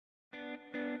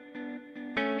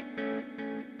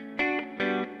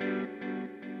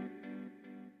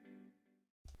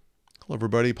Hello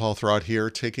everybody, Paul Throt here,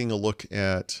 taking a look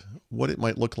at what it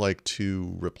might look like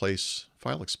to replace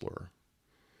File Explorer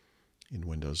in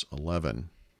Windows 11.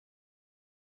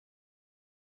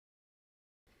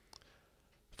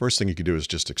 First thing you can do is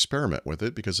just experiment with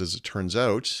it, because as it turns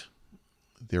out,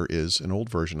 there is an old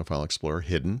version of File Explorer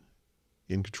hidden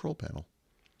in Control Panel.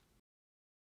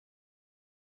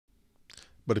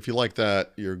 But if you like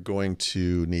that, you're going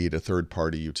to need a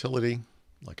third-party utility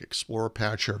like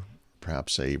ExplorerPatcher,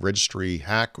 perhaps a registry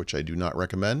hack, which I do not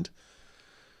recommend.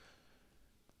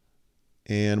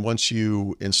 And once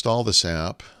you install this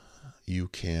app, you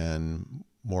can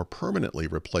more permanently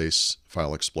replace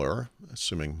File Explorer,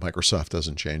 assuming Microsoft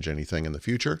doesn't change anything in the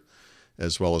future,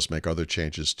 as well as make other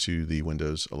changes to the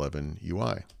Windows 11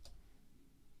 UI.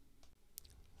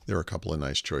 There are a couple of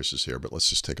nice choices here, but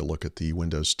let's just take a look at the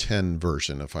Windows 10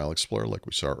 version of File Explorer like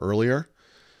we saw earlier.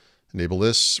 Enable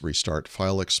this, restart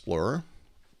File Explorer.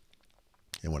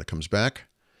 And when it comes back,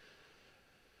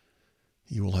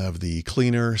 you will have the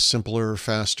cleaner, simpler,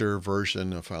 faster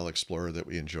version of File Explorer that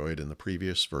we enjoyed in the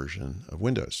previous version of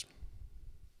Windows.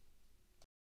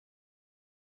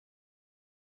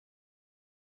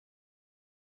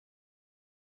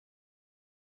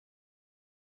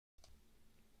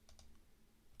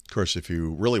 Of course, if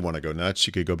you really want to go nuts,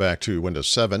 you could go back to Windows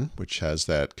 7, which has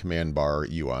that command bar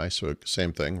UI. So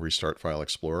same thing, restart File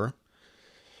Explorer.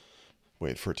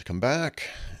 Wait for it to come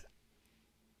back.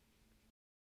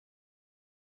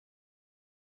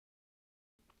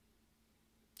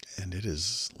 And it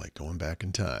is like going back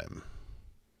in time.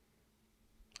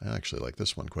 I actually like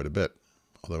this one quite a bit,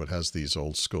 although it has these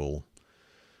old school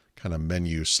kind of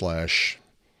menu slash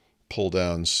pull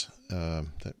downs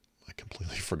that I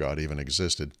completely forgot even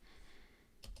existed.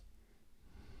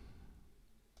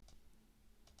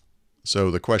 So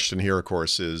the question here, of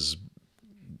course, is,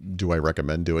 do I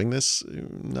recommend doing this?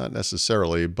 Not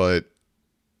necessarily, but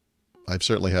I've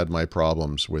certainly had my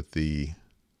problems with the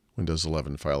Windows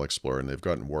 11 File Explorer, and they've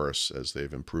gotten worse as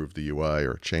they've improved the UI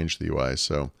or changed the UI.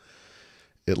 So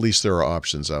at least there are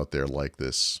options out there like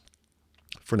this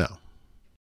for now.